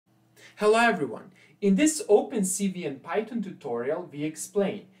Hello everyone! In this OpenCV and Python tutorial we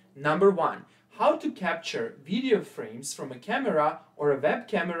explain number 1. How to capture video frames from a camera or a web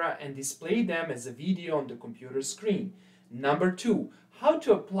camera and display them as a video on the computer screen. Number 2. How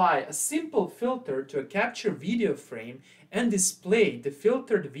to apply a simple filter to a capture video frame and display the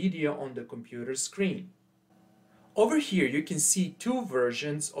filtered video on the computer screen. Over here you can see two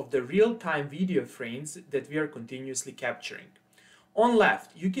versions of the real-time video frames that we are continuously capturing. On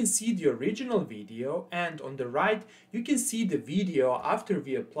left, you can see the original video, and on the right, you can see the video after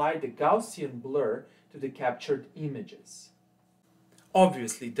we apply the Gaussian blur to the captured images.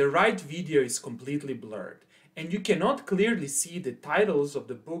 Obviously, the right video is completely blurred, and you cannot clearly see the titles of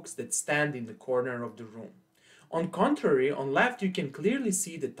the books that stand in the corner of the room. On contrary, on left, you can clearly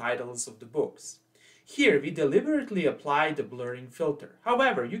see the titles of the books. Here, we deliberately apply the blurring filter.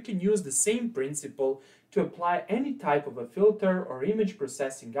 However, you can use the same principle to apply any type of a filter or image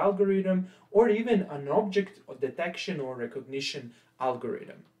processing algorithm or even an object detection or recognition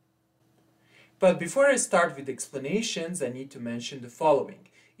algorithm. But before I start with explanations, I need to mention the following.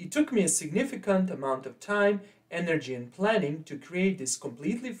 It took me a significant amount of time, energy and planning to create this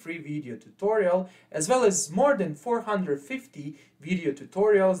completely free video tutorial, as well as more than 450 video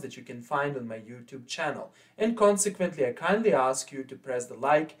tutorials that you can find on my YouTube channel. And consequently, I kindly ask you to press the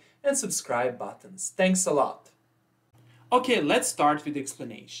like and subscribe buttons. Thanks a lot. Okay, let's start with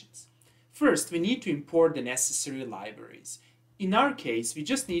explanations. First, we need to import the necessary libraries. In our case, we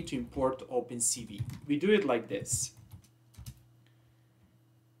just need to import OpenCV. We do it like this.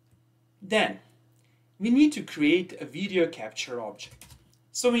 Then, we need to create a video capture object.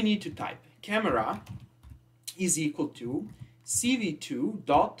 So we need to type camera is equal to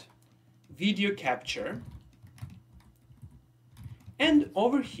cv2.videoCapture, and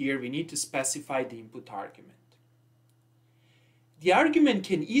over here we need to specify the input argument. The argument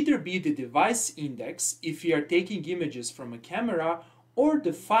can either be the device index if we are taking images from a camera, or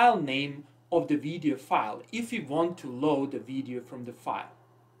the file name of the video file if we want to load the video from the file.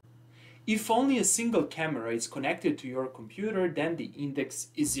 If only a single camera is connected to your computer, then the index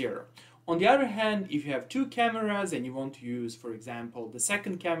is 0. On the other hand, if you have two cameras and you want to use, for example, the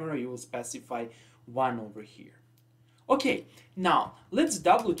second camera, you will specify 1 over here. Okay, now let's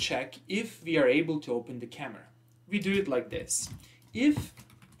double check if we are able to open the camera. We do it like this. If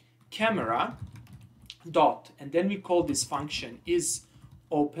camera dot, and then we call this function, is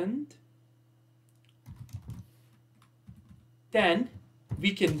opened, then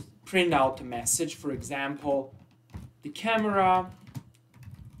we can print out a message. For example, the camera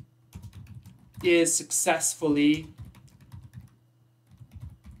is successfully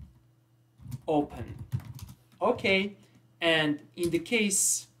open. Okay, and in the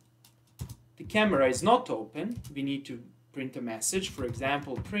case the camera is not open, we need to print a message. For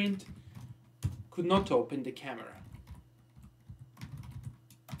example, print could not open the camera.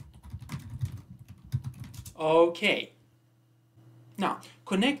 Okay. Now,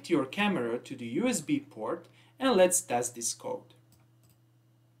 connect your camera to the USB port and let's test this code.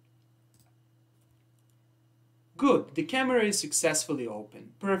 Good, the camera is successfully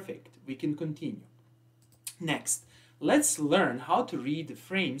open. Perfect, we can continue. Next, let's learn how to read the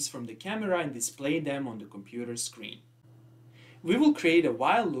frames from the camera and display them on the computer screen. We will create a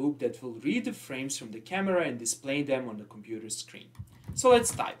while loop that will read the frames from the camera and display them on the computer screen. So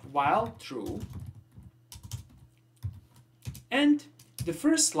let's type while true. And the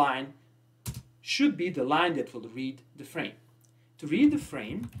first line should be the line that will read the frame. To read the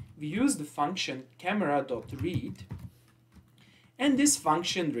frame, we use the function camera.read, and this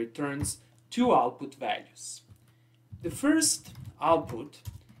function returns two output values. The first output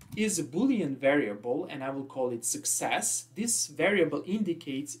is a Boolean variable, and I will call it success. This variable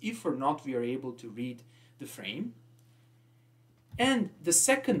indicates if or not we are able to read the frame. And the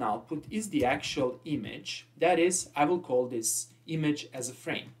second output is the actual image. That is, I will call this image as a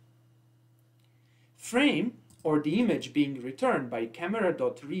frame. Frame, or the image being returned by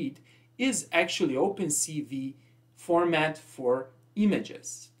camera.read, is actually OpenCV format for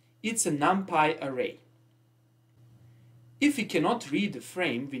images. It's a NumPy array. If we cannot read the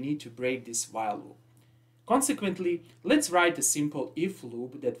frame, we need to break this while loop. Consequently, let's write a simple if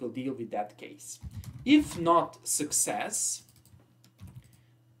loop that will deal with that case. If not success,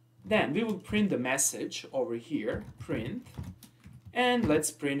 then we will print the message over here, print, and let's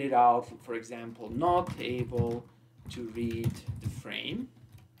print it out, for example, not able to read the frame,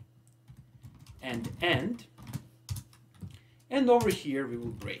 and end, and over here we will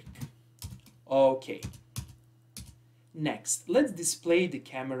break. Okay. Next, let's display the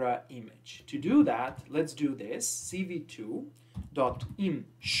camera image. To do that, let's do this,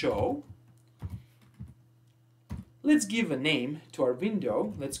 cv2.imShow. Let's give a name to our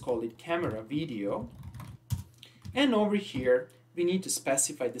window, let's call it camera video. And over here, we need to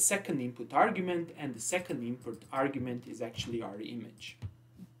specify the second input argument, and the second input argument is actually our image.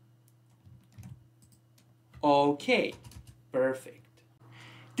 Okay, perfect.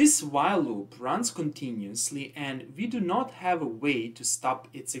 This while loop runs continuously and we do not have a way to stop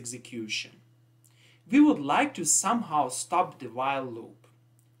its execution. We would like to somehow stop the while loop.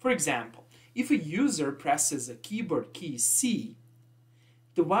 For example, if a user presses a keyboard key C,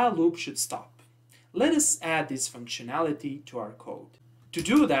 the while loop should stop. Let us add this functionality to our code. To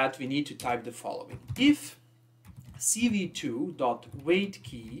do that, we need to type the following. If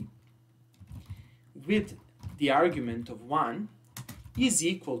cv2.waitKey with the argument of 1 is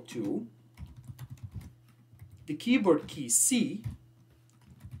equal to the keyboard key C,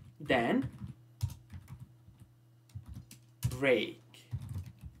 then break.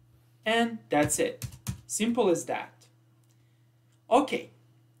 And that's it. Simple as that. Okay.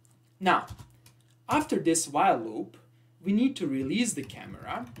 Now, after this while loop, we need to release the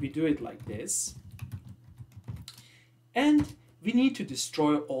camera. We do it like this. And we need to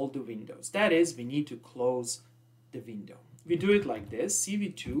destroy all the windows. That is, we need to close the window. We do it like this,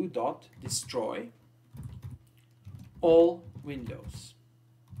 cv2.destroy all windows.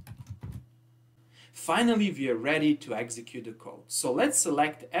 Finally, we are ready to execute the code. So let's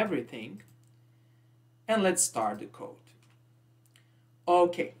select everything and let's start the code.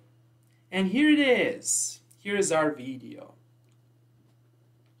 Okay, and here it is. Here is our video.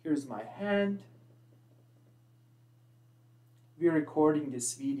 Here's my hand. We're recording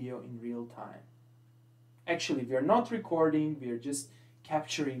this video in real time. Actually, we are not recording, we are just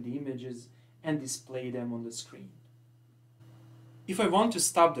capturing the images and display them on the screen. If I want to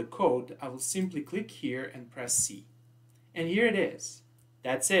stop the code, I will simply click here and press C. And here it is.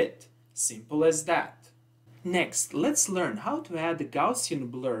 That's it. Simple as that. Next, let's learn how to add the Gaussian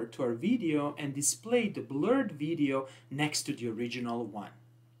blur to our video and display the blurred video next to the original one.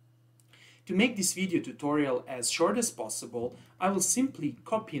 To make this video tutorial as short as possible, I will simply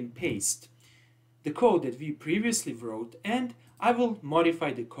copy and paste the code that we previously wrote, and I will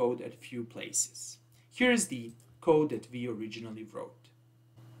modify the code at a few places. Here is the code that we originally wrote.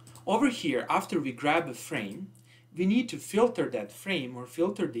 Over here, after we grab a frame, we need to filter that frame or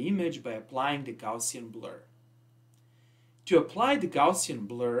filter the image by applying the Gaussian blur. To apply the Gaussian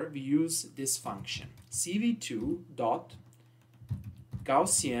blur, we use this function,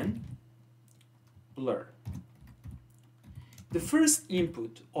 cv2.Gaussian blur. The first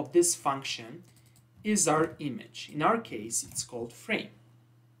input of this function is our image. In our case, it's called frame.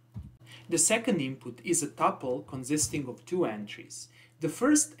 The second input is a tuple consisting of two entries. The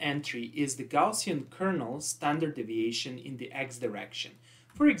first entry is the Gaussian kernel standard deviation in the x direction.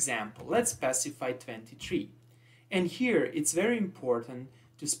 For example, let's specify 23. And here, it's very important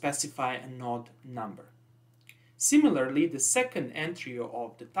to specify an odd number. Similarly, the second entry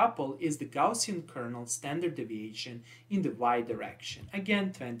of the tuple is the Gaussian kernel standard deviation in the y direction.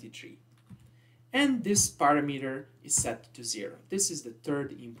 Again, 23. And this parameter is set to 0. This is the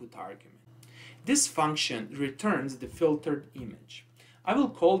third input argument. This function returns the filtered image. I will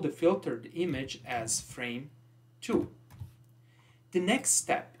call the filtered image as frame2. The next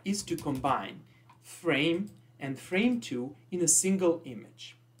step is to combine frame and frame2 in a single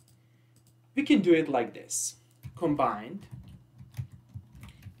image. We can do it like this. Combined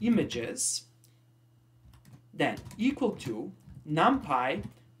images, then equal to numpy.hstack.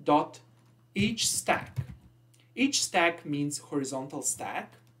 hstack means horizontal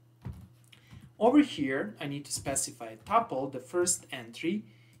stack. Over here, I need to specify a tuple. The first entry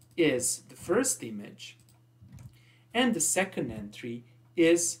is the first image, and the second entry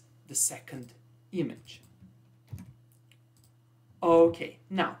is the second image. Okay,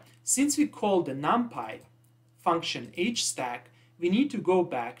 now, since we called the numpy function hstack, we need to go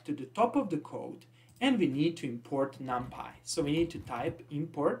back to the top of the code and we need to import numpy. So we need to type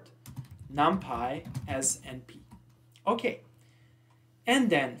import numpy as np. Okay, and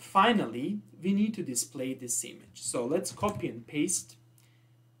then finally we need to display this image. So let's copy and paste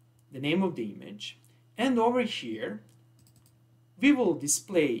the name of the image, and over here we will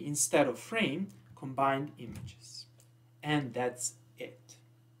display, instead of frame, combined images. And that's it.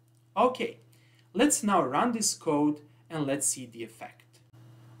 Okay, let's now run this code and let's see the effect.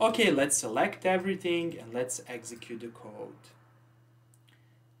 Okay, let's select everything and let's execute the code.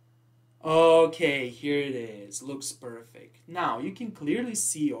 Okay, here it is. Looks perfect. Now you can clearly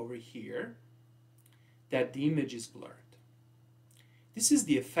see over here that the image is blurred. This is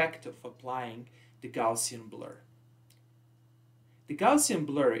the effect of applying the Gaussian blur. The Gaussian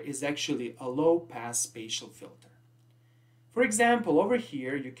blur is actually a low-pass spatial filter. For example, over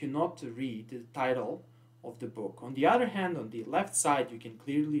here you cannot read the title of the book. On the other hand, on the left side you can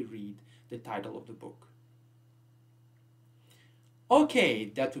clearly read the title of the book. Okay,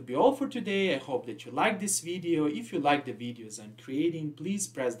 that would be all for today. I hope that you liked this video. If you like the videos I'm creating, please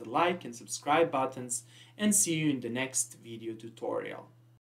press the like and subscribe buttons, and see you in the next video tutorial.